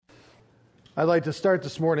I'd like to start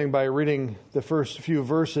this morning by reading the first few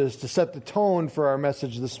verses to set the tone for our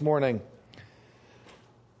message this morning.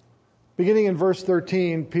 Beginning in verse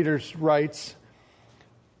 13, Peter writes,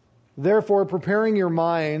 "Therefore, preparing your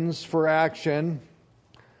minds for action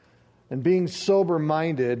and being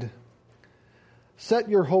sober-minded, set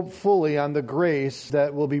your hope fully on the grace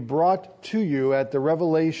that will be brought to you at the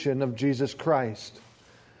revelation of Jesus Christ.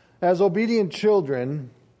 As obedient children,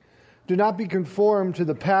 do not be conformed to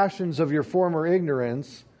the passions of your former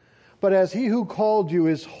ignorance, but as He who called you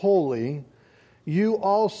is holy, you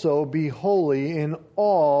also be holy in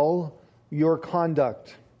all your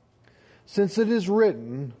conduct. Since it is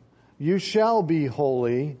written, 'You shall be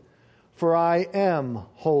holy, for I am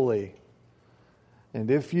holy.'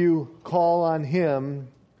 And if you call on Him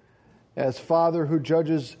as Father who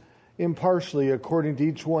judges impartially according to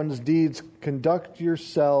each one's deeds, conduct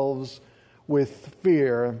yourselves with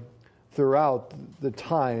fear throughout the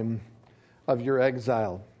time of your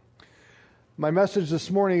exile." My message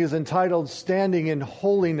this morning is entitled Standing in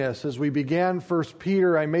Holiness. As we began 1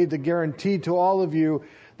 Peter, I made the guarantee to all of you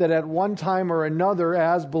that at one time or another,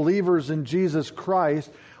 as believers in Jesus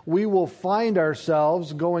Christ, we will find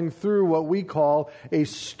ourselves going through what we call a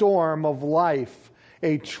storm of life,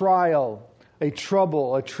 a trial, a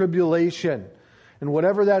trouble, a tribulation. And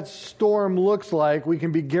whatever that storm looks like, we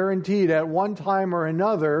can be guaranteed at one time or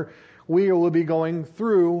another, we will be going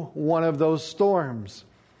through one of those storms.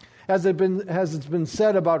 As it's been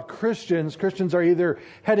said about Christians, Christians are either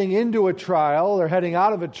heading into a trial, they're heading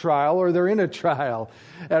out of a trial, or they're in a trial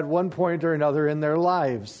at one point or another in their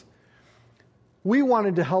lives. We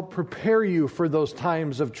wanted to help prepare you for those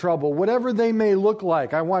times of trouble, whatever they may look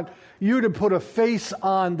like. I want you to put a face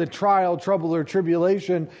on the trial, trouble, or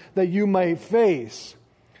tribulation that you may face.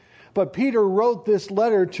 But Peter wrote this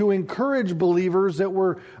letter to encourage believers that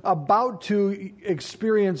were about to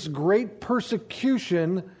experience great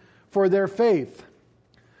persecution for their faith.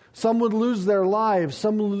 Some would lose their lives,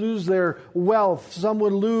 some would lose their wealth, some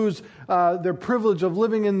would lose their privilege of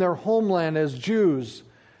living in their homeland as Jews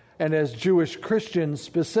and as Jewish Christians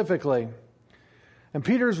specifically. And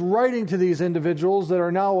Peter's writing to these individuals that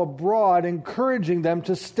are now abroad, encouraging them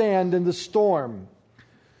to stand in the storm.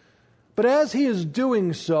 But as he is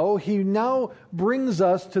doing so, he now brings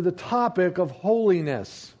us to the topic of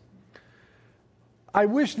holiness. I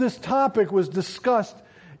wish this topic was discussed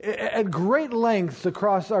at great lengths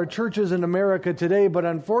across our churches in America today, but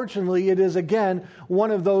unfortunately it is again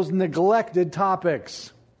one of those neglected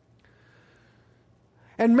topics.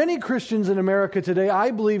 And many Christians in America today,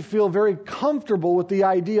 I believe, feel very comfortable with the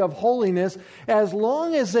idea of holiness as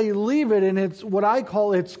long as they leave it in its what I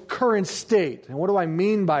call its current state. And what do I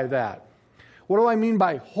mean by that? What do I mean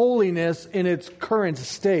by holiness in its current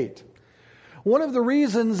state? One of the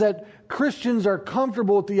reasons that Christians are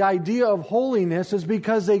comfortable with the idea of holiness is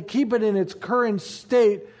because they keep it in its current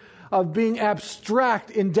state of being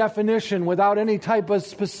abstract in definition without any type of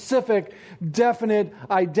specific, definite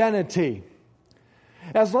identity.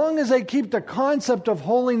 As long as they keep the concept of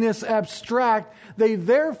holiness abstract, they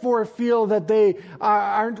therefore feel that they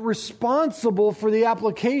aren't responsible for the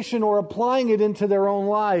application or applying it into their own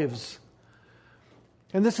lives.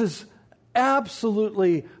 And this is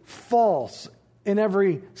absolutely false in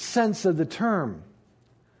every sense of the term.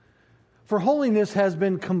 For holiness has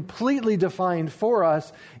been completely defined for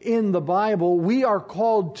us in the Bible. We are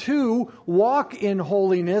called to walk in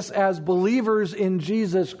holiness as believers in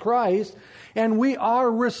Jesus Christ, and we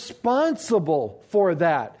are responsible for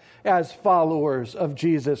that as followers of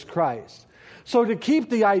Jesus Christ. So to keep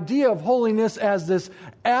the idea of holiness as this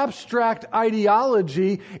abstract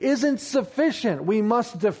ideology isn't sufficient. We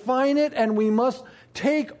must define it and we must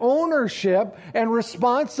take ownership and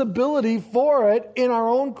responsibility for it in our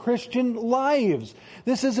own Christian lives.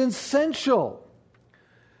 This is essential.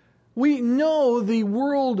 We know the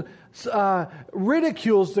world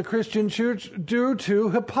ridicules the Christian church due to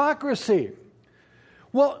hypocrisy.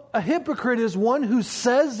 Well, a hypocrite is one who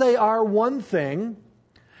says they are one thing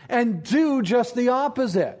and do just the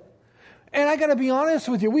opposite. And I got to be honest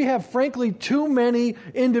with you, we have frankly too many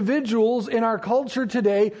individuals in our culture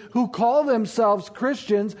today who call themselves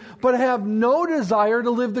Christians but have no desire to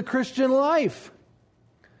live the Christian life.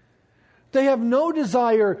 They have no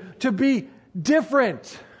desire to be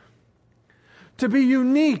different, to be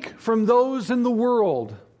unique from those in the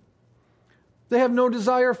world. They have no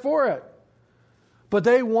desire for it. But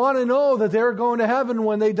they want to know that they're going to heaven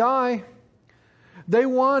when they die. They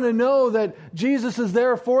want to know that Jesus is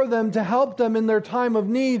there for them to help them in their time of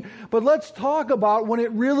need. But let's talk about when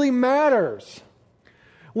it really matters.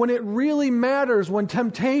 When it really matters, when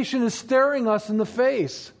temptation is staring us in the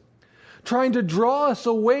face. trying to draw us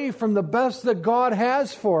away from the best that God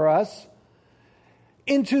has for us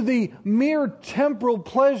into the mere temporal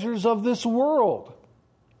pleasures of this world.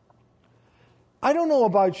 I don't know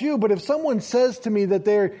about you, but if someone says to me that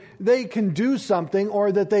they can do something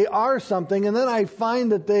or that they are something, and then I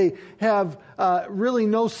find that they have really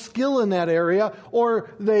no skill in that area, or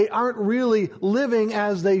they aren't really living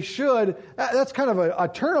as they should, that's kind of a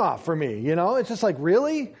turnoff for me. It's just like,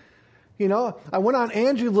 really? I went on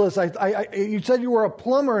Angie's list. You said you were a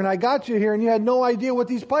plumber, and I got you here, and you had no idea what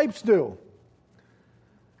these pipes do.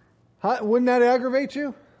 Wouldn't that aggravate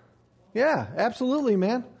you? Yeah, absolutely,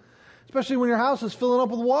 man. Especially when your house is filling up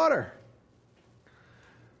with water.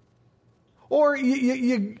 Or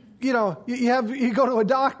you go to a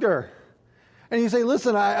doctor and you say,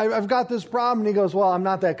 listen, I've got this problem. And he goes, well, I'm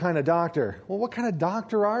not that kind of doctor. Well, what kind of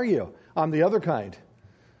doctor are you? I'm the other kind.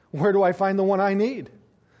 Where do I find the one I need?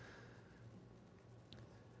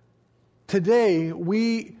 Today,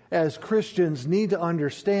 we as Christians need to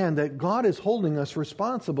understand that God is holding us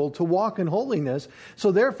responsible to walk in holiness.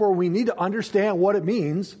 So therefore, we need to understand what it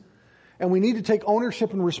means. And we need to take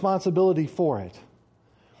ownership and responsibility for it.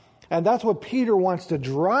 And that's what Peter wants to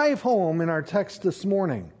drive home in our text this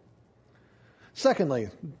morning. Secondly,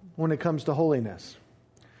 when it comes to holiness.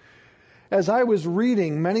 As I was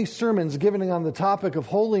reading many sermons given on the topic of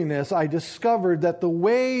holiness, I discovered that the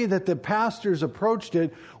way that the pastors approached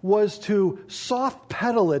it was to soft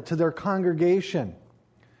pedal it to their congregation.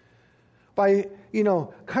 By,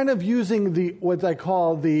 kind of using what I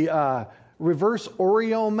call the reverse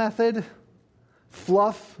Oreo method.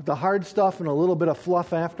 Fluff, the hard stuff, and a little bit of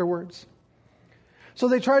fluff afterwards. So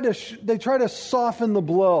they try to soften the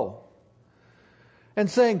blow. And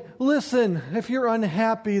saying, listen, if you're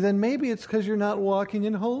unhappy, then maybe it's because you're not walking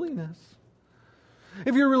in holiness.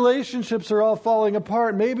 If your relationships are all falling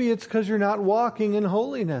apart, maybe it's because you're not walking in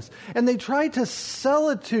holiness. And they try to sell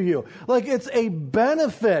it to you like it's a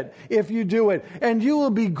benefit if you do it, and you will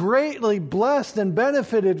be greatly blessed and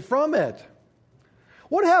benefited from it.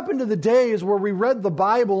 What happened to the days where we read the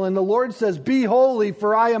Bible and the Lord says, be holy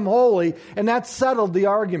for I am holy, and that settled the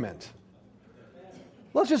argument?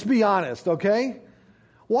 Let's just be honest, okay?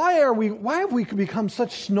 Why have we become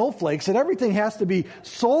such snowflakes that everything has to be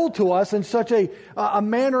sold to us in such a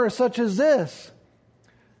manner such as this?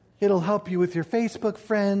 It'll help you with your Facebook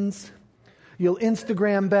friends. You'll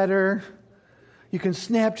Instagram better. You can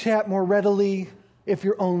Snapchat more readily if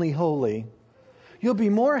you're only holy. You'll be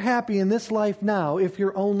more happy in this life now if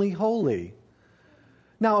you're only holy.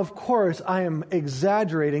 Now, of course, I am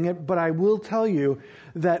exaggerating it, but I will tell you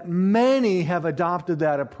that many have adopted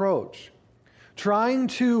that approach. Trying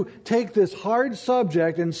to take this hard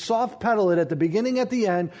subject and soft pedal it at the beginning, at the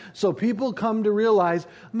end, so people come to realize,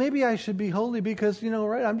 maybe I should be holy because,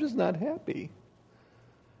 I'm just not happy.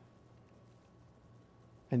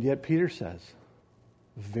 And yet Peter says,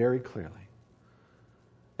 very clearly,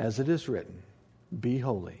 as it is written, be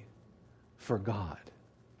holy, for God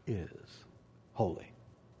is holy.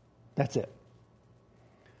 That's it.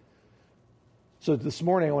 So this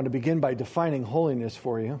morning I want to begin by defining holiness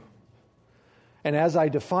for you. And as I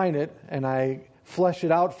define it and I flesh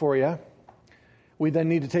it out for you, we then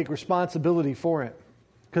need to take responsibility for it.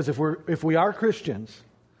 Because if we are Christians,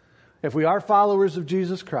 if we are followers of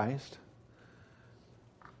Jesus Christ,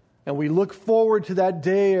 and we look forward to that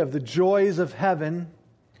day of the joys of heaven,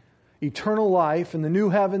 eternal life, and the new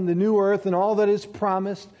heaven, the new earth, and all that is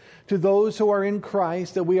promised to those who are in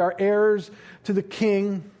Christ, that we are heirs to the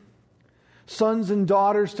King, sons and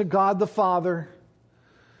daughters to God the Father.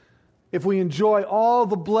 If we enjoy all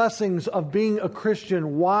the blessings of being a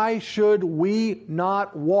Christian, why should we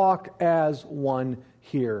not walk as one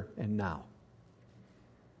here and now?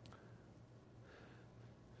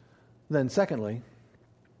 Then secondly,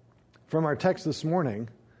 from our text this morning,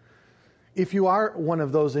 if you are one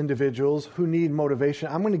of those individuals who need motivation,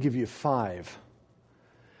 I'm going to give you 5.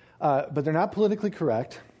 But they're not politically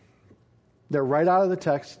correct. They're right out of the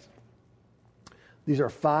text. These are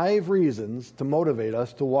 5 reasons to motivate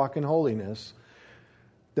us to walk in holiness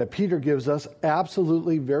that Peter gives us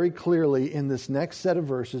absolutely very clearly in this next set of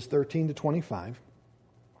verses, 13 to 25.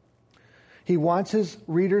 He wants his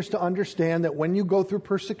readers to understand that when you go through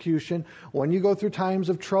persecution, when you go through times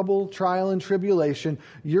of trouble, trial, and tribulation,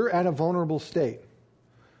 you're at a vulnerable state.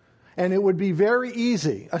 And it would be very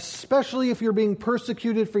easy, especially if you're being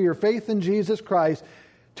persecuted for your faith in Jesus Christ,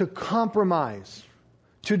 to compromise,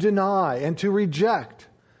 to deny, and to reject,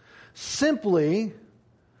 simply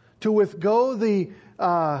to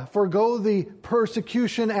forgo the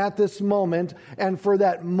persecution at this moment, and for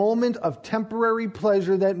that moment of temporary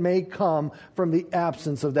pleasure that may come from the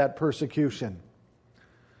absence of that persecution.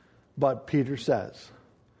 But Peter says,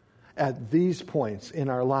 at these points in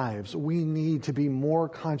our lives, we need to be more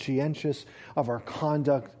conscientious of our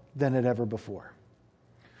conduct than at ever before.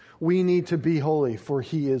 We need to be holy, for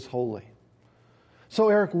He is holy. So,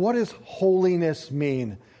 Eric, what does holiness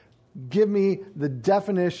mean? Give me the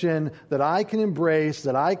definition that I can embrace,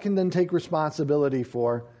 that I can then take responsibility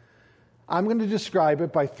for. I'm going to describe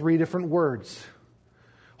it by 3 different words.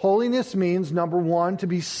 Holiness means, number 1, to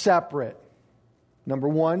be separate. Number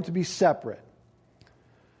 1, to be separate.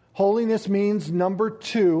 Holiness means, number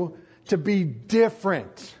 2, to be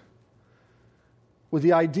different, with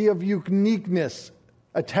the idea of uniqueness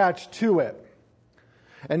attached to it.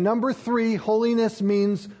 And number 3, holiness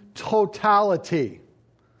means totality.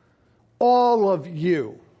 All of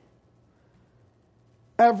you,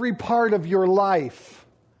 every part of your life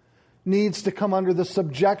needs to come under the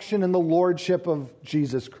subjection and the lordship of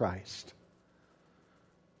Jesus Christ.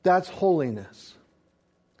 That's holiness.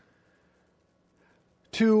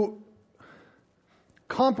 To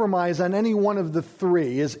compromise on any one of the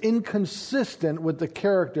 3 is inconsistent with the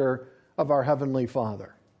character of our Heavenly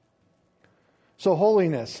Father. So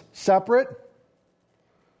holiness, separate.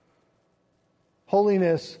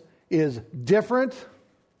 Holiness is different.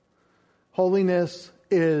 Holiness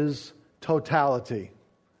is totality.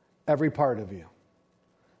 Every part of you.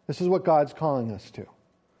 This is what God's calling us to.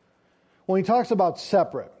 When He talks about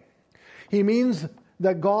separate, He means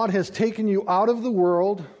that God has taken you out of the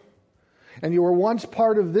world, and you were once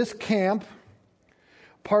part of this camp,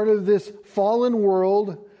 part of this fallen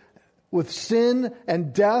world, with sin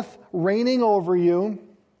and death reigning over you,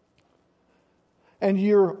 and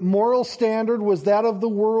your moral standard was that of the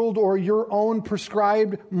world or your own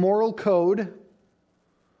prescribed moral code,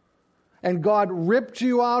 and God ripped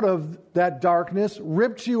you out of that darkness,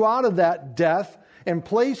 ripped you out of that death, and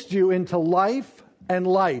placed you into life and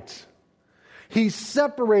light. He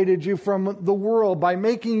separated you from the world by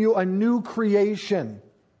making you a new creation.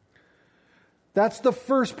 That's the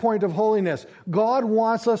first point of holiness. God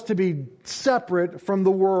wants us to be separate from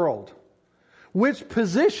the world, which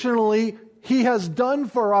positionally He has done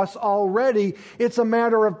for us already. It's a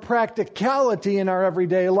matter of practicality in our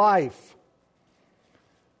everyday life.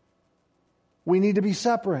 We need to be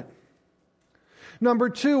separate. Number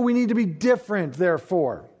 2, we need to be different,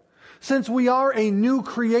 therefore. Since we are a new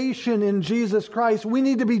creation in Jesus Christ, we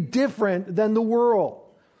need to be different than the world.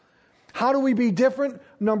 How do we be different?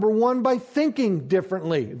 Number 1, by thinking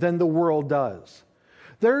differently than the world does.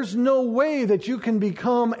 There's no way that you can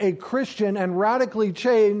become a Christian and radically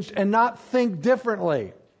changed and not think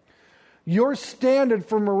differently. Your standard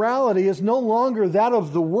for morality is no longer that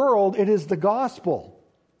of the world, it is the gospel.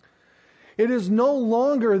 It is no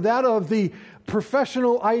longer that of the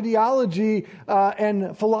professional ideology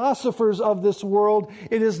and philosophers of this world.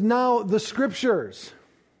 It is now the Scriptures.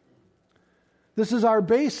 This is our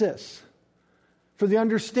basis for the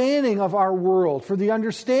understanding of our world, for the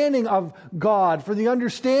understanding of God, for the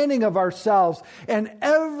understanding of ourselves, and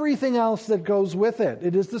everything else that goes with it.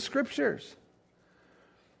 It is the Scriptures.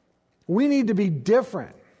 We need to be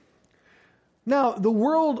different. Now, the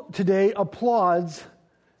world today applauds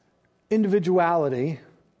individuality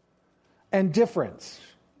and difference.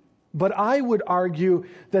 But I would argue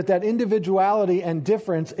that individuality and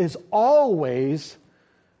difference is always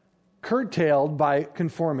curtailed by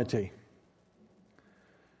conformity.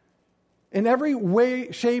 In every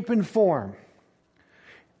way, shape, and form,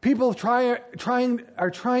 people are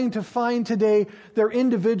trying to find today their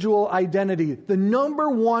individual identity. The number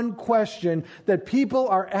 1 question that people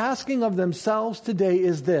are asking of themselves today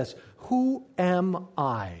is this: who am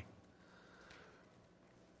I?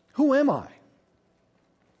 Who am I?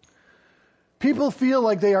 People feel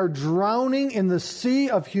like they are drowning in the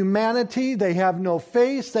sea of humanity. They have no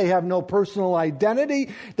face. They have no personal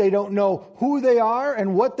identity. They don't know who they are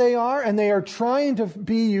and what they are, and they are trying to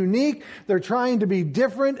be unique. They're trying to be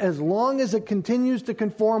different as long as it continues to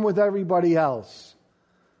conform with everybody else.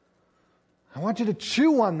 I want you to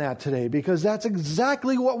chew on that today, because that's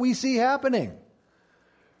exactly what we see happening.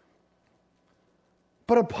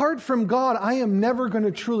 But apart from God, I am never going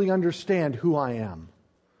to truly understand who I am.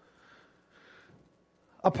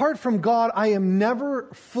 Apart from God, I am never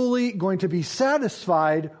fully going to be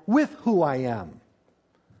satisfied with who I am.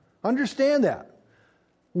 Understand that.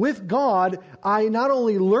 With God, I not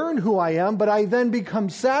only learn who I am, but I then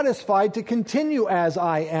become satisfied to continue as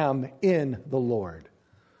I am in the Lord.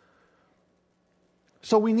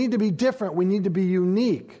 So we need to be different. We need to be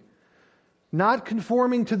unique. Not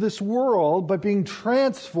conforming to this world, but being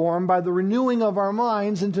transformed by the renewing of our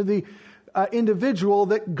minds into the individual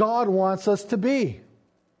that God wants us to be.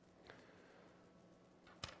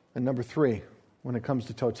 And number 3, when it comes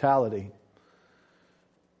to totality.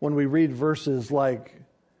 When we read verses like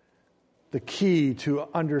the key to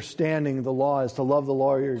understanding the law is to love the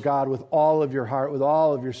Lord your God with all of your heart, with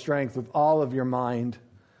all of your strength, with all of your mind.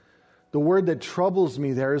 The word that troubles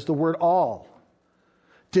me there is the word all.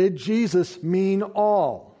 Did Jesus mean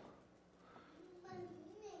all?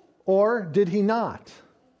 Or did he not?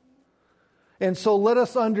 And so let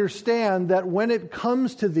us understand that when it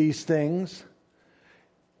comes to these things,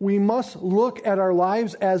 we must look at our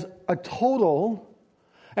lives as a total,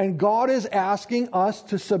 and God is asking us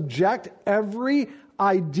to subject every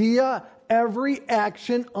idea, every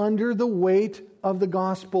action under the weight of the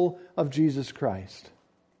gospel of Jesus Christ.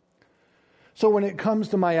 So when it comes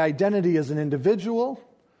to my identity as an individual,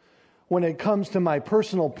 when it comes to my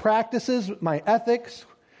personal practices, my ethics,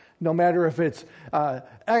 no matter if it's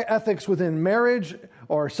ethics within marriage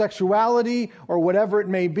or sexuality or whatever it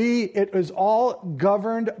may be, it is all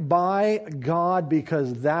governed by God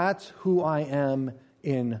because that's who I am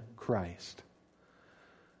in Christ.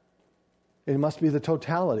 It must be the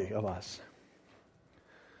totality of us.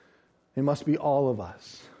 It must be all of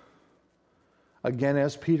us. Again,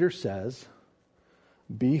 as Peter says,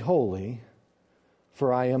 be holy,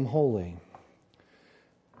 for I am holy.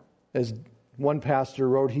 As one pastor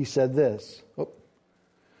wrote, he said this,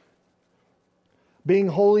 being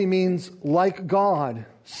holy means like God,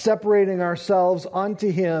 separating ourselves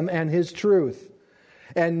unto Him and His truth,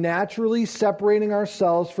 and naturally separating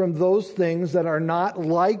ourselves from those things that are not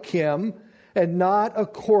like Him and not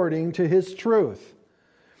according to His truth.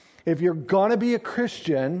 If you're going to be a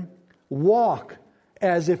Christian, walk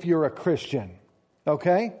as if you're a Christian.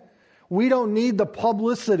 Okay? We don't need the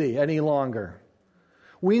publicity any longer.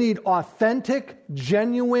 We need authentic,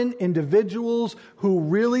 genuine individuals who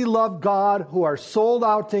really love God, who are sold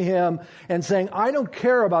out to Him, and saying, I don't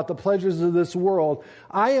care about the pleasures of this world.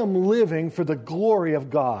 I am living for the glory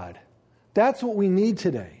of God. That's what we need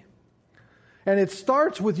today. And it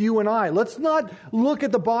starts with you and I. Let's not look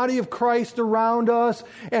at the body of Christ around us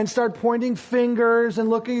and start pointing fingers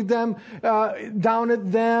and looking at them, down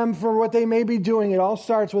at them for what they may be doing. It all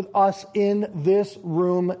starts with us in this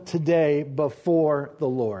room today before the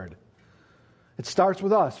Lord. It starts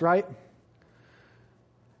with us, right?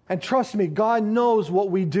 And trust me, God knows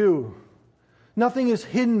what we do. Nothing is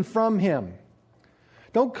hidden from Him.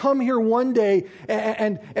 Don't come here one day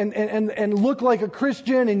and look like a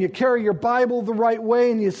Christian and you carry your Bible the right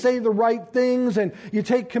way and you say the right things and you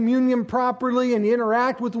take communion properly and you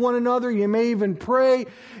interact with one another. You may even pray.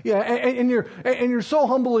 Yeah, and you're so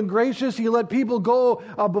humble and gracious. You let people go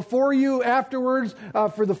before you afterwards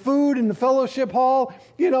for the food in the fellowship hall,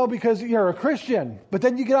 because you're a Christian. But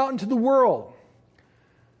then you get out into the world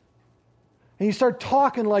and you start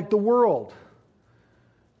talking like the world.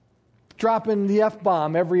 Dropping the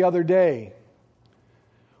F-bomb every other day.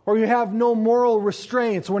 Or you have no moral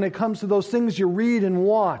restraints when it comes to those things you read and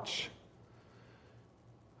watch.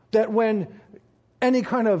 That when any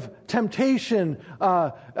kind of temptation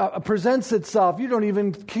presents itself, you don't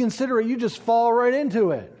even consider it, you just fall right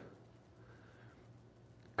into it.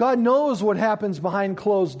 God knows what happens behind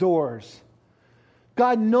closed doors.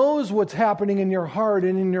 God knows what's happening in your heart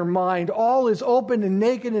and in your mind. All is open and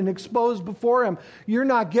naked and exposed before Him. You're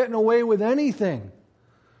not getting away with anything.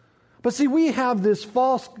 But see, we have this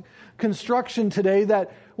false construction today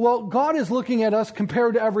that, God is looking at us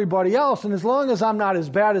compared to everybody else. And as long as I'm not as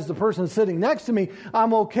bad as the person sitting next to me,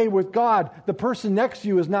 I'm okay with God. The person next to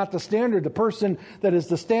you is not the standard. The person that is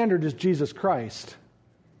the standard is Jesus Christ.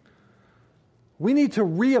 We need to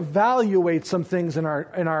reevaluate some things in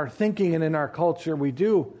our thinking and in our culture. We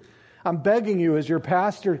do. I'm begging you as your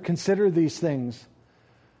pastor, consider these things.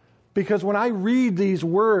 Because when I read these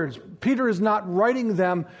words, Peter is not writing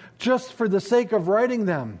them just for the sake of writing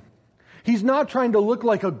them. He's not trying to look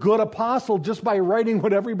like a good apostle just by writing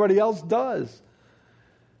what everybody else does.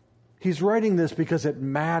 He's writing this because it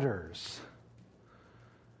matters.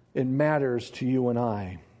 It matters to you and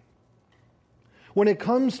I. When it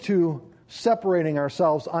comes to separating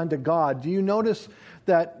ourselves unto God, do you notice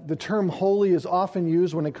that the term holy is often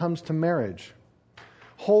used when it comes to marriage?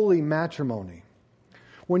 Holy matrimony.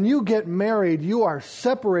 When you get married, you are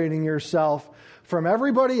separating yourself from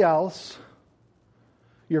everybody else,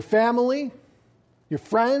 your family, your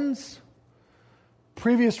friends,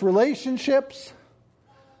 previous relationships,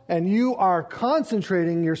 and you are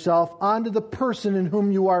concentrating yourself onto the person in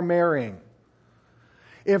whom you are marrying.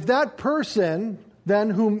 If that person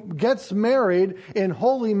then whom gets married in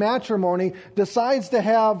holy matrimony decides to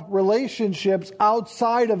have relationships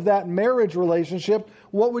outside of that marriage relationship,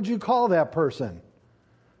 what would you call that person?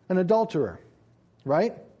 An adulterer,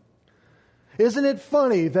 right? Isn't it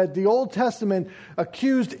funny that the Old Testament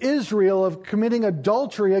accused Israel of committing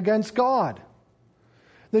adultery against God?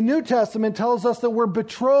 The New Testament tells us that we're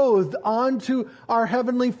betrothed unto our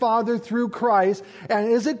Heavenly Father through Christ. And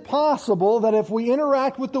is it possible that if we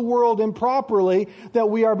interact with the world improperly, that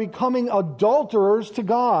we are becoming adulterers to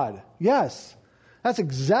God? Yes, that's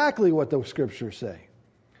exactly what the Scriptures say.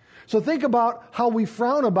 So think about how we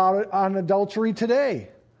frown about it on adultery today,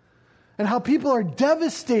 and how people are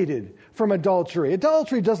devastated from adultery.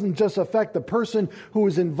 Adultery doesn't just affect the person who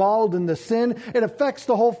is involved in the sin. It affects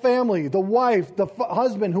the whole family, the wife, the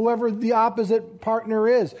husband, whoever the opposite partner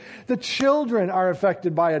is. The children are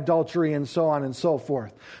affected by adultery, and so on and so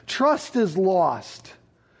forth. Trust is lost.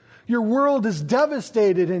 Your world is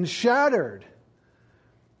devastated and shattered.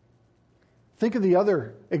 Think of the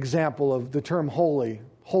other example of the term holy,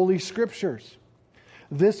 Holy Scriptures.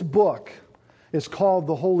 This book is called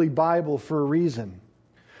the Holy Bible for a reason,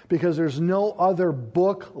 because there's no other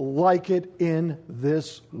book like it in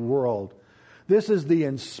this world. This is the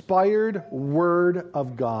inspired Word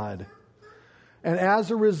of God. And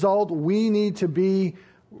as a result, we need to be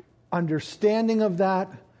understanding of that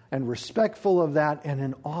and respectful of that and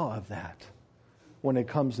in awe of that when it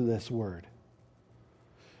comes to this Word.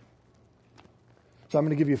 So I'm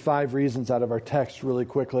going to give you 5 reasons out of our text really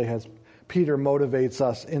quickly as Peter motivates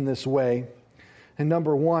us in this way. And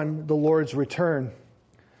number 1, the Lord's return.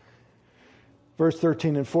 Verse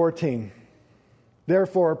 13 and 14.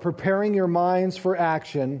 Therefore, preparing your minds for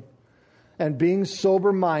action and being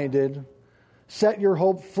sober-minded, set your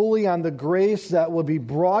hope fully on the grace that will be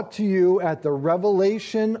brought to you at the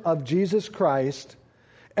revelation of Jesus Christ.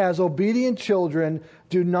 As obedient children,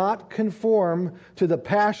 do not conform to the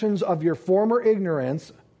passions of your former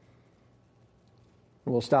ignorance.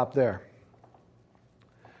 We'll stop there.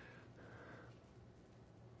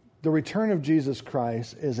 The return of Jesus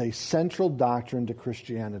Christ is a central doctrine to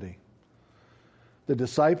Christianity. The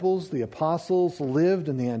disciples, the apostles, lived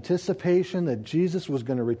in the anticipation that Jesus was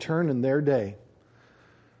going to return in their day.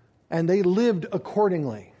 And they lived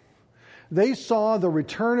accordingly. They saw the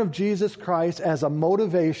return of Jesus Christ as a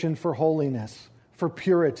motivation for holiness, for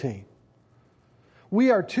purity.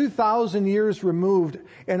 We are 2,000 years removed,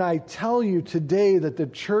 and I tell you today that the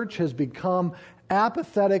church has become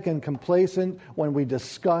apathetic and complacent when we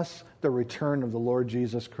discuss the return of the Lord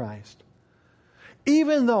Jesus Christ.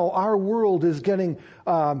 Even though our world is getting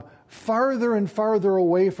farther and farther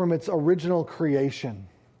away from its original creation,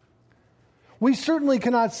 we certainly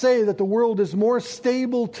cannot say that the world is more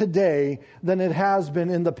stable today than it has been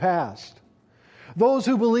in the past. Those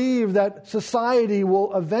who believe that society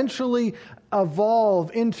will eventually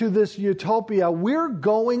evolve into this utopia, we're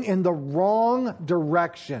going in the wrong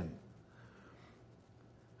direction.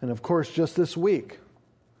 And of course, just this week,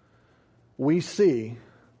 we see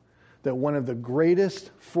that one of the greatest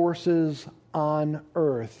forces on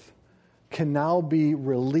earth can now be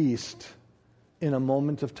released in a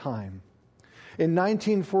moment of time. In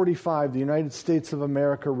 1945, the United States of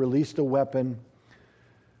America released a weapon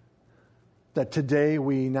that today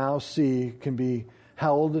we now see can be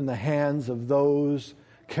held in the hands of those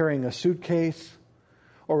carrying a suitcase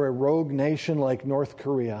or a rogue nation like North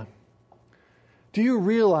Korea. Do you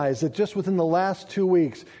realize that just within the last 2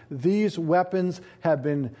 weeks, these weapons have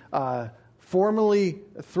been formally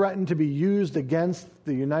threatened to be used against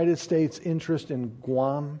the United States' interest in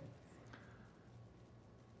Guam?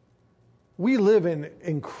 We live in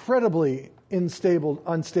incredibly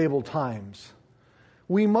unstable times.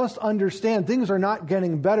 We must understand things are not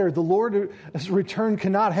getting better. The Lord's return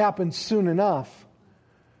cannot happen soon enough.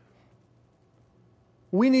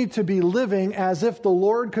 We need to be living as if the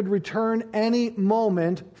Lord could return any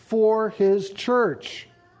moment for His church.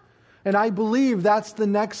 And I believe that's the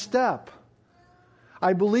next step.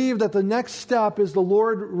 I believe that the next step is the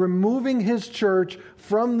Lord removing His church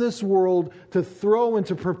from this world to throw and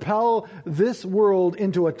to propel this world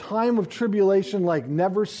into a time of tribulation like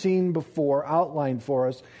never seen before, outlined for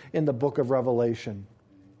us in the book of Revelation.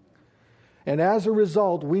 And as a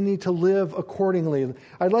result, we need to live accordingly.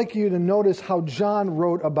 I'd like you to notice how John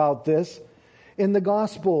wrote about this in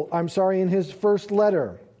in his first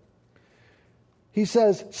letter. He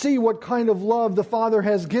says, "See what kind of love the Father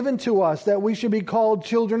has given to us, that we should be called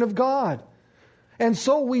children of God. And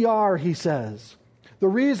so we are," he says. "The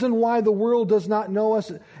reason why the world does not know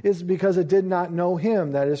us is because it did not know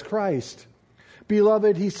Him," that is Christ.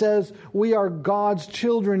 "Beloved," he says, "we are God's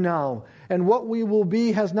children now, and what we will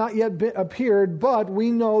be has not yet appeared, but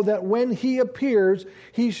we know that when He appears,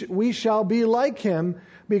 we shall be like Him,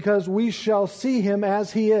 because we shall see Him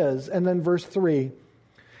as He is." And then verse 3,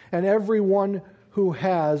 "And everyone who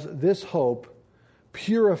has this hope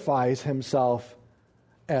purifies himself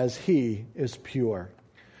as he is pure.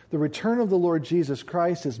 The return of the Lord Jesus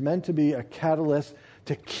Christ is meant to be a catalyst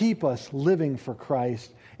to keep us living for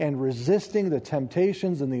Christ and resisting the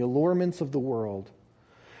temptations and the allurements of the world.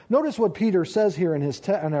 Notice what Peter says here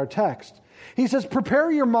in our text. He says,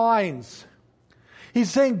 prepare your minds. He's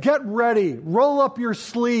saying, get ready, roll up your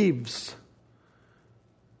sleeves.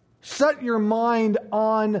 Set your mind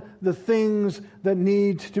on the things that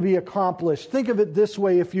need to be accomplished. Think of it this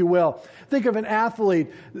way, if you will. Think of an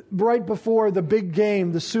athlete right before the big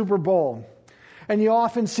game, the Super Bowl. And you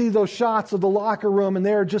often see those shots of the locker room, and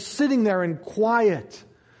they're just sitting there in quiet,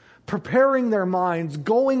 preparing their minds,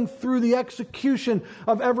 going through the execution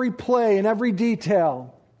of every play and every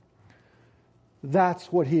detail.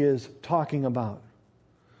 That's what he is talking about.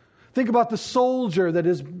 Think about the soldier that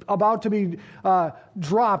is about to be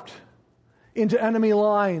dropped into enemy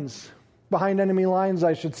lines, behind enemy lines,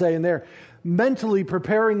 I should say, and they're mentally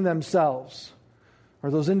preparing themselves. Or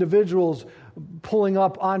those individuals pulling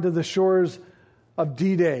up onto the shores of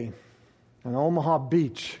D-Day on Omaha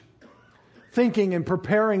Beach, thinking and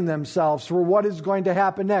preparing themselves for what is going to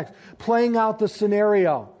happen next, playing out the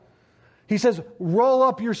scenario. He says, roll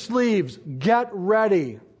up your sleeves, get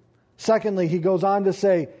ready. Secondly, he goes on to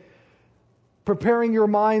say, preparing your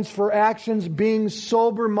minds for actions, being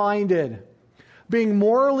sober-minded, being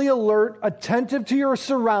morally alert, attentive to your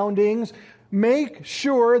surroundings. Make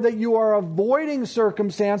sure that you are avoiding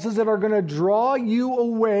circumstances that are going to draw you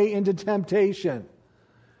away into temptation.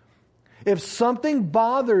 If something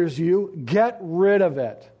bothers you, get rid of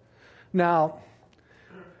it. Now,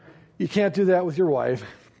 you can't do that with your wife.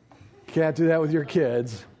 You can't do that with your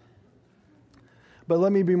kids. But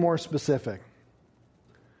let me be more specific.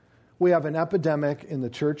 We have an epidemic in the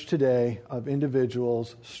church today of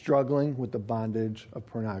individuals struggling with the bondage of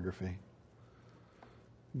pornography.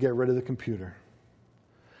 Get rid of the computer.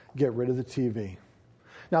 Get rid of the TV.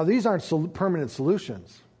 Now, these aren't permanent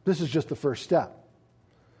solutions. This is just the first step.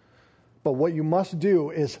 But what you must do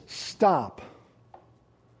is stop.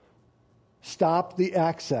 Stop the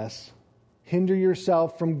access. Hinder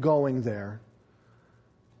yourself from going there.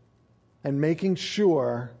 And making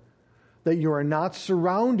sure that you are not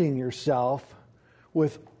surrounding yourself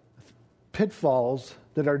with pitfalls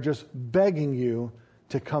that are just begging you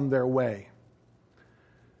to come their way.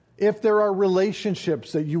 If there are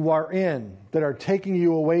relationships that you are in that are taking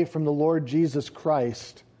you away from the Lord Jesus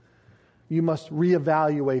Christ, you must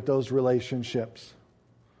reevaluate those relationships.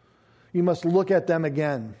 You must look at them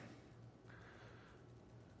again.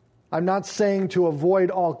 I'm not saying to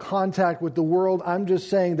avoid all contact with the world. I'm just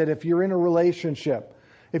saying that if you're in a relationship,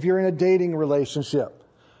 if you're in a dating relationship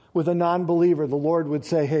with a non-believer, the Lord would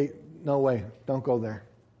say, hey, no way, don't go there.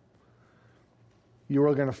 You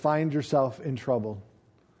are going to find yourself in trouble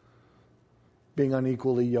being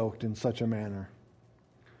unequally yoked in such a manner.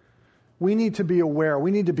 We need to be aware.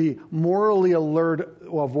 We need to be morally alert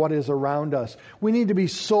of what is around us. We need to be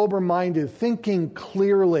sober-minded, thinking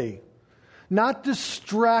clearly, not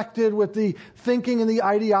distracted with the thinking and the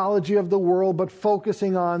ideology of the world, but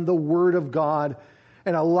focusing on the Word of God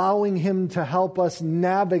and allowing Him to help us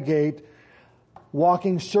navigate,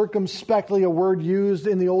 walking circumspectly, a word used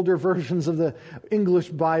in the older versions of the English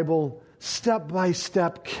Bible, step by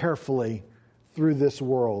step, carefully through this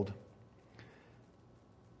world,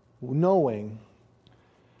 knowing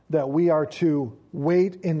that we are to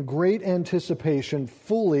wait in great anticipation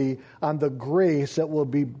fully on the grace that will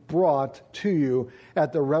be brought to you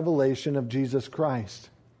at the revelation of Jesus Christ.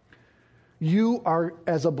 You are,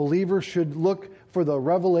 as a believer, should look for the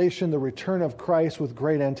revelation, the return of Christ with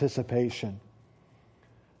great anticipation,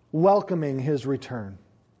 welcoming His return.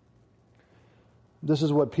 This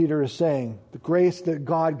is what Peter is saying. The grace that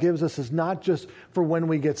God gives us is not just for when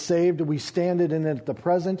we get saved. We stand in it at the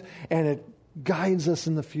present, and it guides us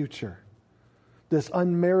in the future. This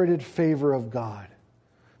unmerited favor of God.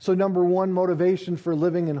 So number one, motivation for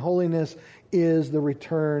living in holiness is the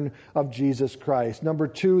return of Jesus Christ. Number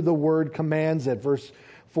two, the Word commands it. Verse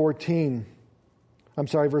 15.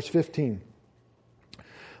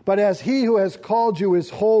 But as He who has called you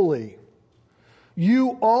is holy,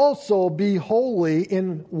 you also be holy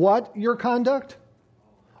in what? Your conduct?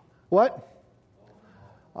 What?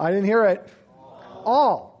 I didn't hear it.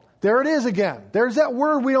 All. There it is again. There's that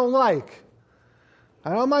word we don't like.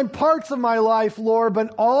 I don't mind parts of my life, Lord,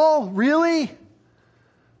 but all? Really?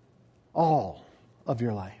 All of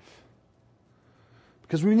your life.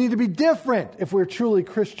 Because we need to be different if we're truly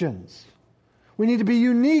Christians. We need to be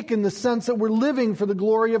unique in the sense that we're living for the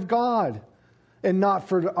glory of God and not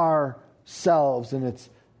for ourselves and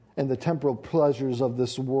the temporal pleasures of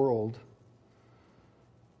this world.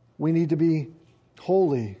 We need to be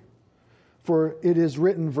holy. For it is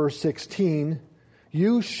written, verse 16,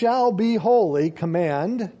 you shall be holy,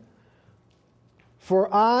 command,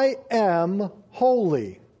 for I am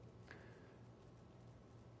holy.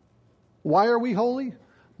 Why are we holy?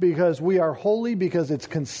 Because we are holy because it's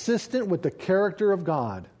consistent with the character of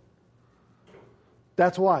God.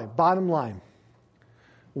 That's why. Bottom line.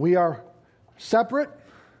 We are separate.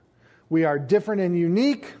 We are different and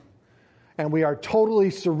unique. And we are totally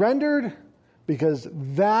surrendered because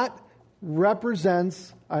that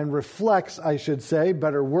represents and reflects, I should say,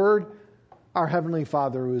 better word, our Heavenly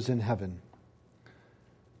Father who is in heaven.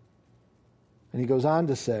 And he goes on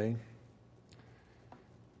to say,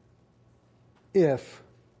 if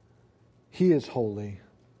he is holy,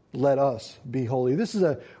 let us be holy. This is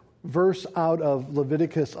a verse out of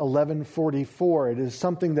Leviticus 11:44. It is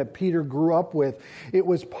something that Peter grew up with. It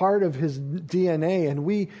was part of his DNA, and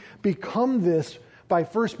we become this by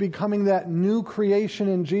first becoming that new creation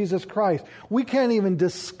in Jesus Christ. We can't even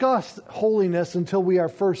discuss holiness until we are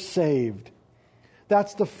first saved.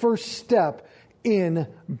 That's the first step in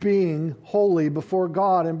being holy before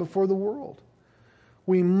God and before the world.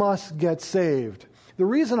 We must get saved. The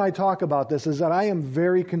reason I talk about this is that I am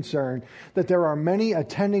very concerned that there are many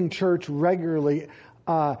attending church regularly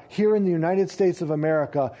here in the United States of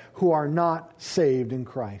America who are not saved in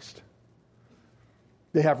Christ.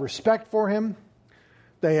 They have respect for Him.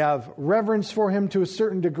 They have reverence for Him to a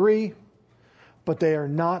certain degree, but they are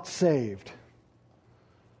not saved.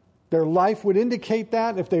 Their life would indicate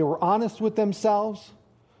that if they were honest with themselves.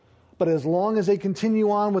 But as long as they continue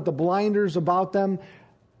on with the blinders about them,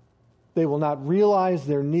 they will not realize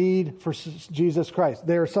their need for Jesus Christ.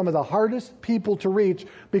 They are some of the hardest people to reach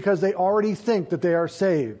because they already think that they are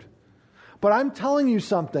saved. But I'm telling you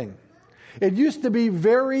something. It used to be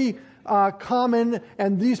very common,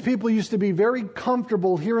 and these people used to be very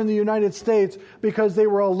comfortable here in the United States because they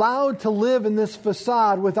were allowed to live in this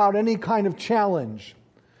facade without any kind of challenge.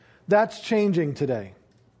 That's changing today.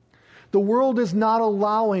 The world is not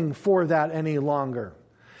allowing for that any longer.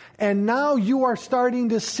 And now you are starting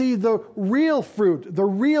to see the real fruit, the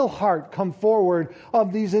real heart come forward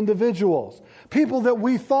of these individuals. People that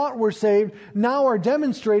we thought were saved now are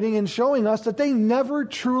demonstrating and showing us that they never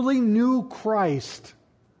truly knew Christ.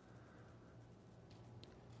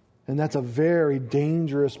 And that's a very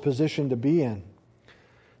dangerous position to be in.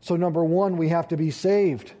 So number one, we have to be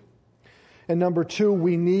saved. And number two,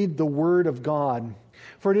 we need the Word of God.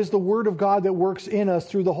 For it is the Word of God that works in us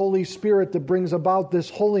through the Holy Spirit that brings about this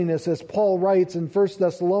holiness. As Paul writes in 1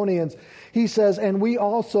 Thessalonians, he says, and we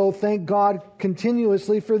also thank God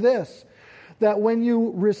continuously for this, that when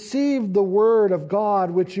you received the Word of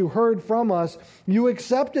God which you heard from us, you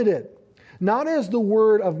accepted it, not as the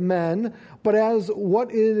word of men, but as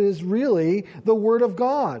what it is really, the Word of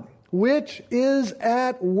God, which is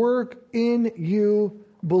at work in you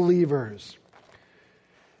believers.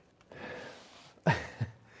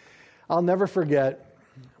 I'll never forget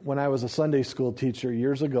when I was a Sunday school teacher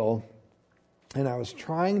years ago, and I was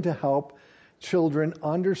trying to help children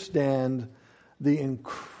understand the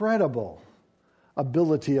incredible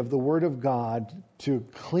ability of the Word of God to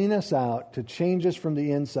clean us out, to change us from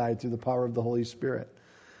the inside through the power of the Holy Spirit.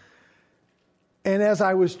 And as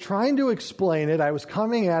I was trying to explain it, I was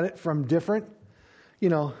coming at it from different,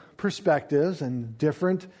 perspectives and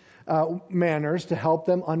different manners to help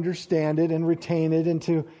them understand it and retain it and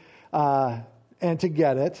to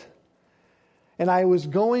get it. And I was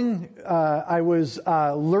learning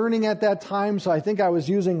at that time, so I think I was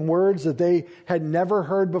using words that they had never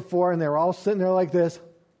heard before, and they were all sitting there like this,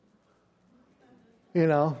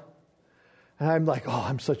 And I'm like, oh,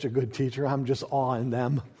 I'm such a good teacher. I'm just awing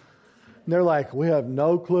them. And they're like, we have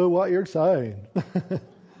no clue what you're saying.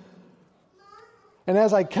 And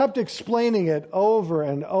as I kept explaining it over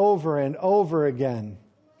and over and over again,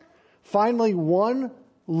 finally one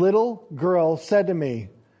little girl said to me,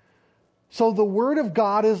 so the Word of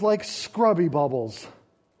God is like scrubby bubbles.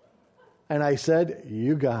 And I said,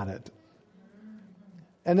 you got it.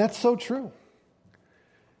 And that's so true.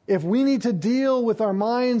 If we need to deal with our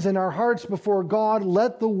minds and our hearts before God,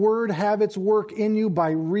 let the Word have its work in you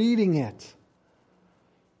by reading it.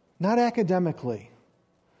 Not academically,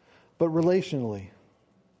 but relationally.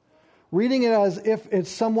 Reading it as if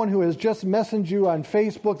it's someone who has just messaged you on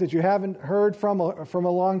Facebook that you haven't heard from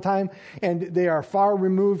a long time, and they are far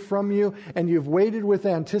removed from you, and you've waited with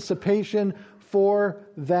anticipation for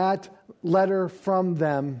that letter from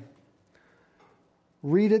them.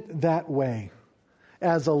 Read it that way,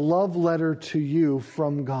 as a love letter to you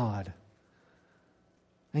from God.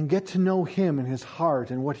 and get to know Him and His heart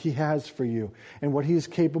and what He has for you and what He is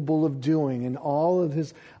capable of doing, and all of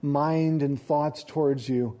His mind and thoughts towards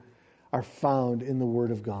you are found in the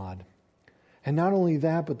Word of God. And not only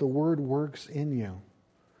that, but the Word works in you.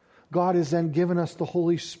 God has then given us the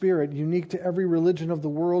Holy Spirit, unique to every religion of the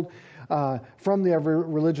world. From every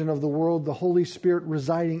religion of the world, the Holy Spirit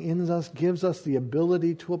residing in us gives us the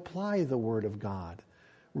ability to apply the Word of God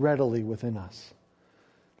readily within us.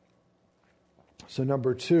 So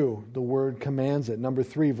number 2, the Word commands it. Number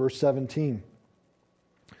 3, verse 17.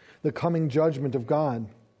 The coming judgment of God.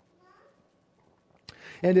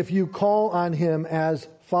 And if you call on Him as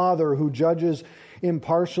Father who judges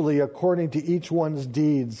impartially according to each one's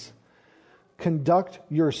deeds, conduct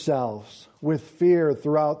yourselves with fear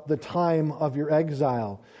throughout the time of your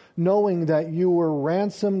exile, knowing that you were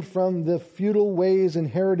ransomed from the futile ways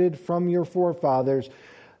inherited from your forefathers,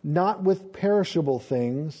 not with perishable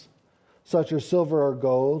things, such as silver or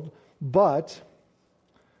gold, but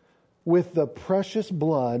with the precious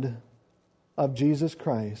blood of Jesus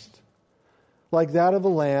Christ, like that of a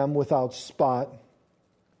lamb without spot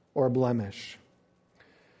or blemish.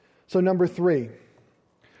 So number 3,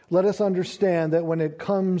 let us understand that when it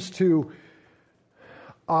comes to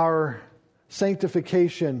our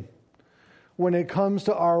sanctification, when it comes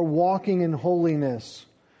to our walking in holiness,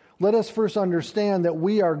 let us first understand that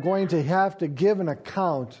we are going to have to give an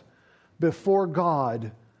account before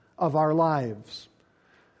God of our lives.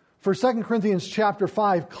 For 2 Corinthians chapter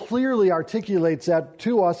 5 clearly articulates that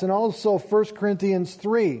to us, and also 1 Corinthians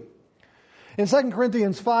 3. In 2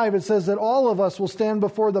 Corinthians 5 it says that all of us will stand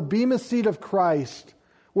before the bema seat of Christ,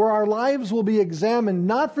 where our lives will be examined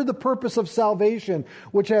not for the purpose of salvation,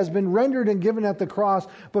 which has been rendered and given at the cross,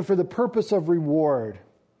 but for the purpose of reward.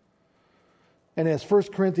 And as 1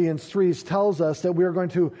 Corinthians 3 tells us that we are going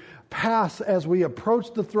to pass, as we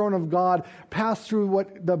approach the throne of God, pass through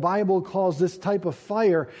what the Bible calls this type of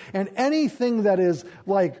fire. And anything that is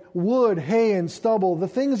like wood, hay, and stubble, the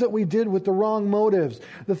things that we did with the wrong motives,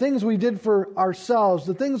 the things we did for ourselves,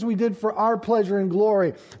 the things we did for our pleasure and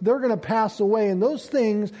glory, they're going to pass away. And those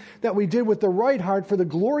things that we did with the right heart for the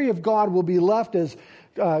glory of God will be left as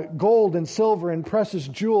gold and silver and precious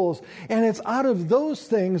jewels. And it's out of those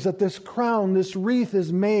things that this crown, this wreath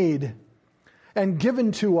is made and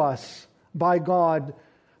given to us by God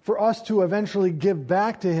for us to eventually give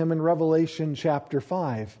back to Him in Revelation chapter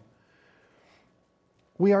 5.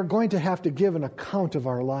 We are going to have to give an account of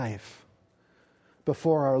our life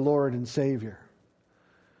before our Lord and Savior.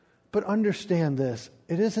 But understand this,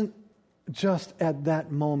 it isn't just at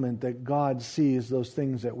that moment that God sees those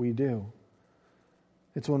things that we do.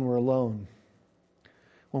 It's when we're alone,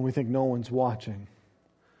 when we think no one's watching,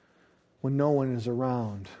 when no one is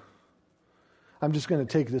around. I'm just going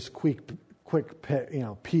to take this quick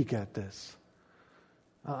peek at this.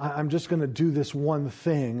 I'm just going to do this one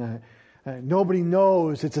thing. Nobody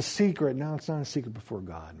knows. It's a secret. No, it's not a secret before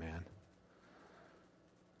God, man.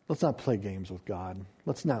 Let's not play games with God.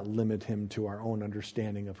 Let's not limit Him to our own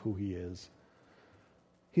understanding of who He is.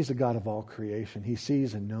 He's the God of all creation. He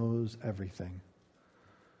sees and knows everything.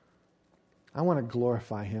 I want to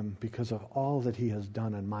glorify Him because of all that He has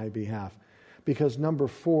done on my behalf. Because number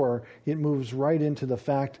 4, it moves right into the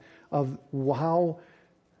fact of how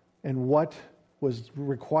and what was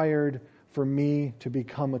required for me to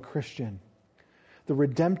become a Christian. The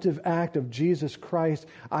redemptive act of Jesus Christ,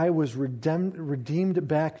 I was redeemed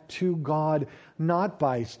back to God, not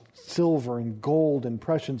by silver and gold and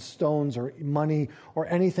precious stones or money or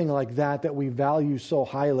anything like that we value so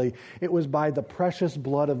highly. It was by the precious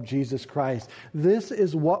blood of Jesus Christ. This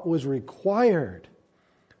is what was required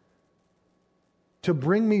to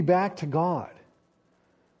bring me back to God.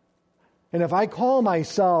 And if I call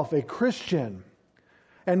myself a Christian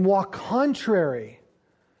and walk contrary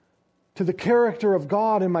to the character of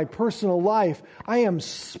God in my personal life, I am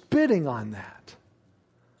spitting on that.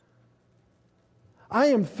 I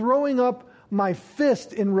am throwing up my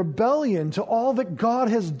fist in rebellion to all that God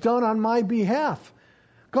has done on my behalf.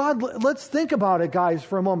 God, let's think about it, guys,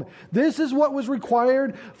 for a moment. This is what was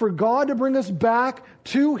required for God to bring us back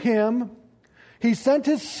to Him. He sent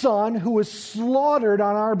His Son, who was slaughtered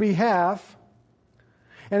on our behalf.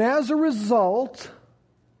 And as a result,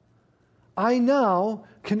 I now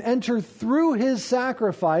can enter through His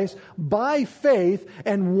sacrifice by faith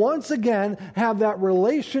and once again have that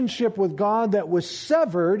relationship with God that was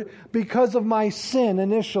severed because of my sin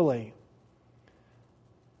initially.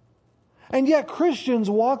 And yet Christians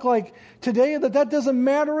walk like today that doesn't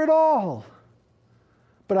matter at all.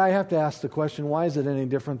 But I have to ask the question, why is it any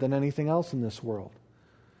different than anything else in this world?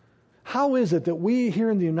 How is it that we here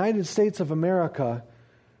in the United States of America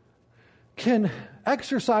can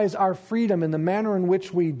exercise our freedom in the manner in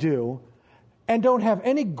which we do and don't have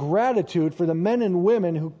any gratitude for the men and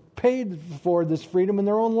women who paid for this freedom in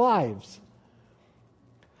their own lives?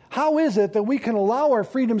 How is it that we can allow our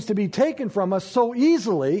freedoms to be taken from us so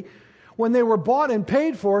easily when they were bought and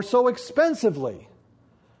paid for so expensively?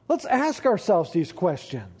 Let's ask ourselves these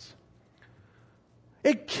questions.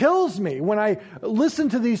 It kills me when I listen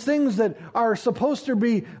to these things that are supposed to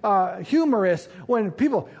be humorous when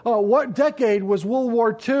people, what decade was World War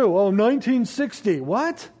II? 1960.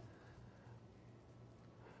 What?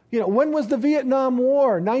 When was the Vietnam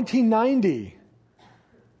War? 1990.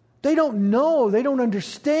 They don't know. They don't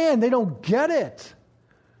understand. They don't get it.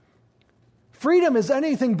 Freedom is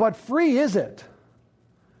anything but free, is it?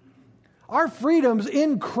 Our freedoms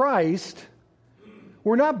in Christ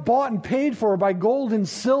were not bought and paid for by gold and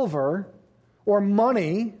silver or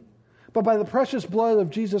money, but by the precious blood of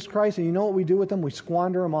Jesus Christ. And you know what we do with them? We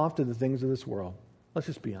squander them off to the things of this world. Let's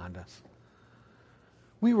just be honest.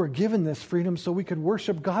 We were given this freedom so we could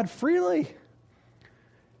worship God freely.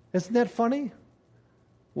 Isn't that funny?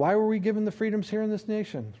 Why were we given the freedoms here in this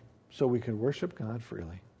nation? So we could worship God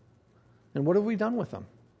freely. And what have we done with them?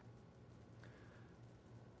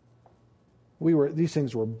 These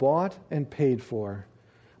things were bought and paid for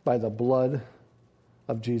by the blood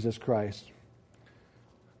of Jesus Christ.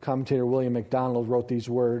 Commentator William MacDonald wrote these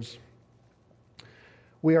words: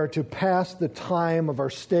 "We are to pass the time of our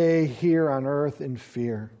stay here on earth in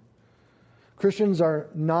fear. Christians are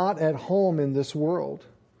not at home in this world.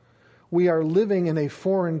 We are living in a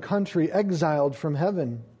foreign country, exiled from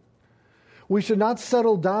heaven. We should not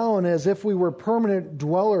settle down as if we were permanent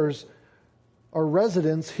dwellers or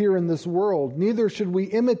residents here in this world. Neither should we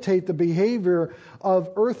imitate the behavior of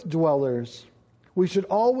earth dwellers. We should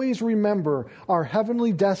always remember our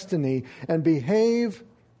heavenly destiny and behave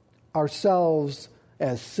ourselves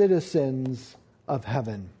as citizens of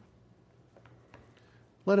heaven."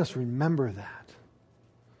 Let us remember that.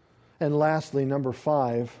 And lastly, number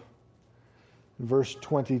 5, verse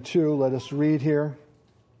 22, let us read here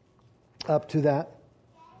up to that.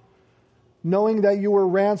 "Knowing that you were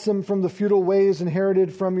ransomed from the futile ways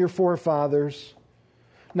inherited from your forefathers,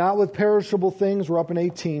 not with perishable things," we're up in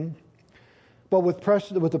 18, "but with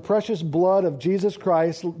the precious blood of Jesus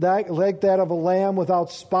Christ, like that of a lamb without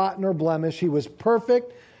spot nor blemish." He was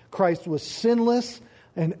perfect. Christ was sinless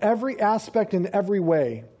in every aspect, in every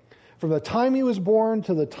way. From the time he was born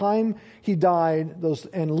to the time he died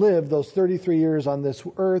and lived those 33 years on this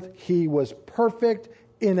earth, he was perfect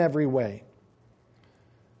in every way.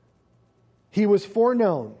 He was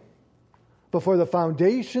foreknown before the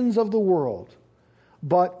foundations of the world,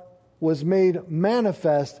 but was made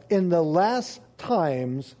manifest in the last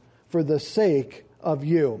times for the sake of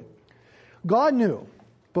you. God knew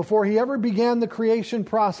before he ever began the creation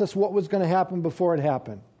process what was going to happen before it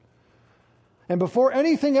happened. And before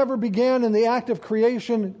anything ever began in the act of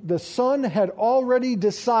creation, the Son had already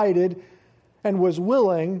decided and was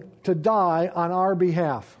willing to die on our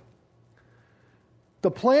behalf.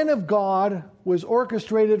 The plan of God was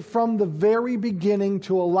orchestrated from the very beginning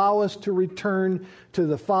to allow us to return to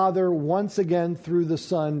the Father once again through the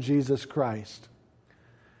Son, Jesus Christ.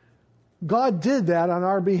 God did that on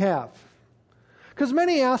our behalf. Because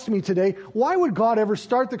many asked me today, why would God ever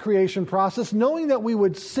start the creation process knowing that we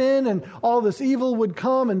would sin and all this evil would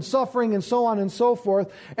come and suffering and so on and so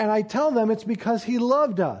forth? And I tell them it's because he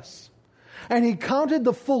loved us. And he counted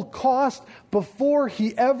the full cost before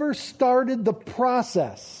he ever started the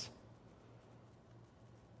process.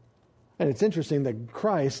 And it's interesting that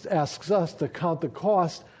Christ asks us to count the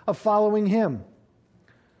cost of following him.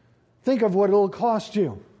 Think of what it'll cost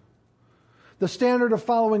you. The standard of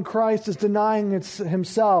following Christ is denying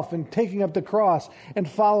himself and taking up the cross and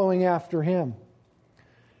following after him.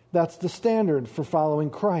 That's the standard for following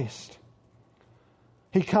Christ.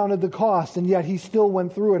 He counted the cost, and yet he still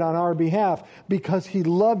went through it on our behalf because he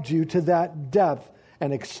loved you to that depth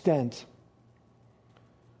and extent.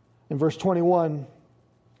 In verse 21,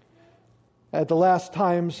 "At the last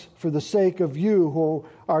times, for the sake of you who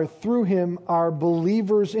are through him are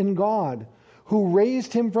believers in God, who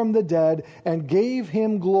raised him from the dead and gave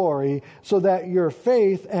him glory, so that your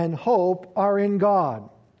faith and hope are in God."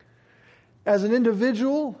 As an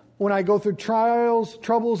individual, when I go through trials,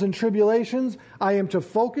 troubles, and tribulations, I am to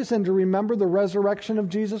focus and to remember the resurrection of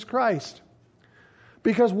Jesus Christ.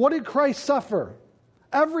 Because what did Christ suffer?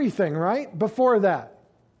 Everything, right? Before that.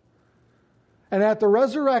 And at the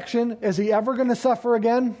resurrection, is he ever going to suffer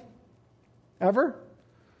again? Ever?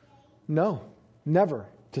 No, never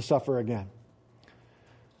to suffer again.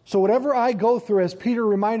 So whatever I go through, as Peter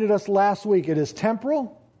reminded us last week, it is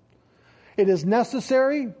temporal, It is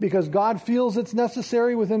necessary because God feels it's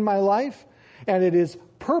necessary within my life, and it is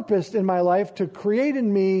purposed in my life to create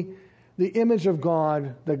in me the image of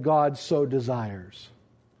God that God so desires.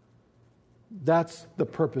 That's the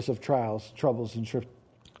purpose of trials, troubles, and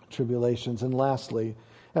tribulations. And lastly,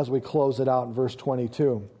 as we close it out in verse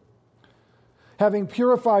 22, having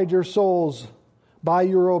purified your souls by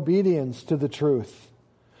your obedience to the truth,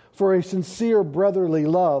 for a sincere brotherly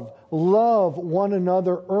love, love one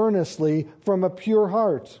another earnestly from a pure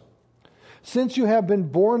heart. Since you have been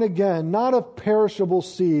born again, not of perishable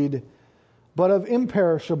seed, but of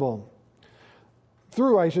imperishable,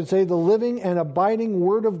 through, the living and abiding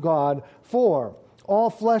Word of God. For all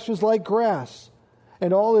flesh is like grass,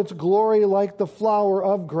 and all its glory like the flower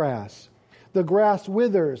of grass. The grass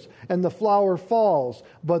withers, and the flower falls,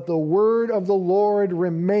 but the word of the Lord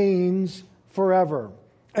remains forever.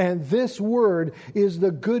 And this word is the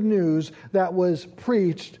good news that was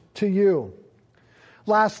preached to you.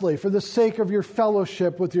 Lastly, for the sake of your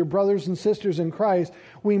fellowship with your brothers and sisters in Christ,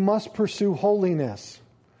 we must pursue holiness.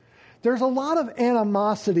 There's a lot of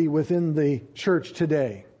animosity within the church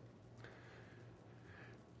today.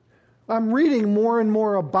 I'm reading more and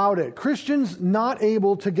more about it. Christians not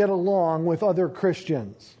able to get along with other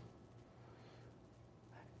Christians.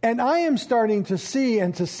 And I am starting to see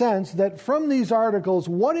and to sense that from these articles,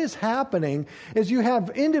 what is happening is you have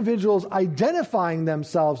individuals identifying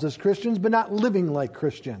themselves as Christians, but not living like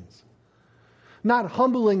Christians. Not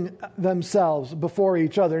humbling themselves before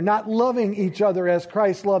each other, not loving each other as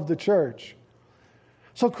Christ loved the church.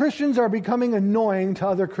 So Christians are becoming annoying to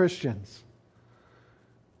other Christians.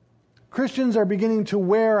 Christians are beginning to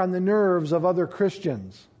wear on the nerves of other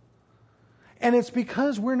Christians. And it's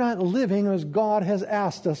because we're not living as God has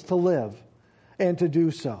asked us to live and to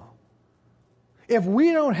do so. If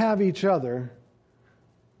we don't have each other,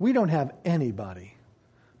 we don't have anybody,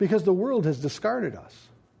 because the world has discarded us.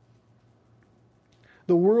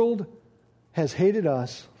 The world has hated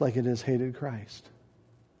us like it has hated Christ.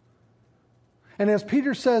 And as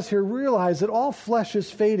Peter says here, realize that all flesh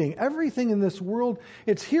is fading. Everything in this world,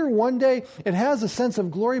 it's here one day, it has a sense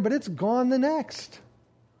of glory, but it's gone the next.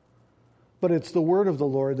 But it's the word of the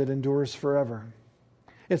Lord that endures forever.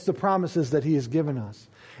 It's the promises that He has given us.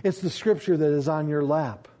 It's the scripture that is on your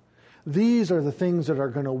lap. These are the things that are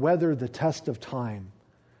going to weather the test of time.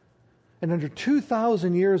 And under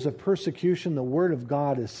 2,000 years of persecution, the Word of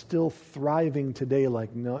God is still thriving today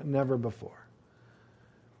like never before.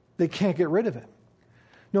 They can't get rid of it,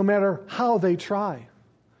 no matter how they try.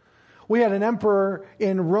 We had an emperor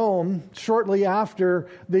in Rome shortly after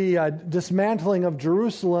the dismantling of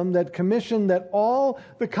Jerusalem that commissioned that all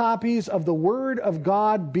the copies of the Word of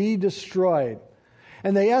God be destroyed.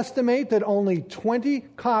 And they estimate that only 20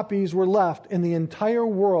 copies were left in the entire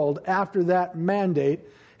world after that mandate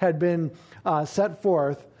had been set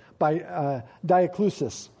forth by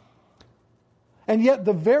Diocletian. And yet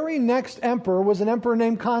the very next emperor was an emperor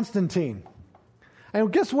named Constantine.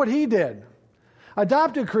 And guess what he did?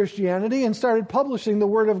 Adopted Christianity and started publishing the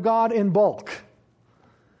Word of God in bulk.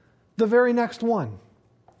 The very next one.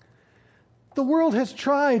 The world has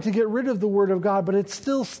tried to get rid of the Word of God, but it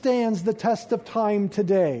still stands the test of time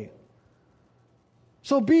today.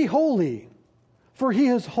 So be holy, for He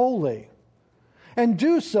is holy. And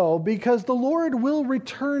do so because the Lord will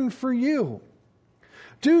return for you.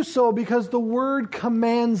 Do so because the Word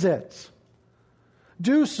commands it.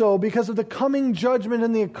 Do so because of the coming judgment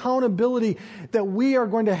and the accountability that we are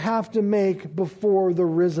going to have to make before the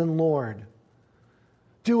risen Lord.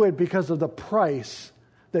 Do it because of the price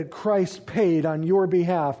that Christ paid on your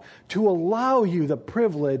behalf to allow you the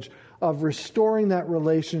privilege of restoring that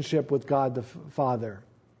relationship with God the Father.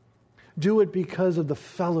 Do it because of the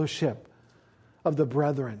fellowship of the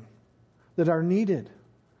brethren that are needed.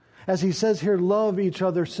 As he says here, love each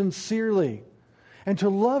other sincerely. And to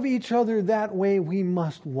love each other that way, we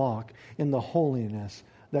must walk in the holiness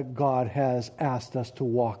that God has asked us to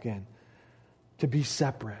walk in. To be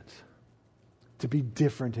separate. To be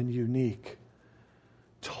different and unique.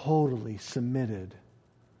 Totally submitted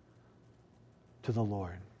to the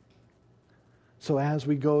Lord. So as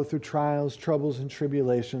we go through trials, troubles, and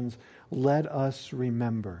tribulations, let us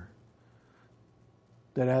remember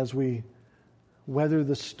that as we weather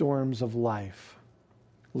the storms of life,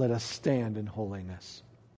 let us stand in holiness.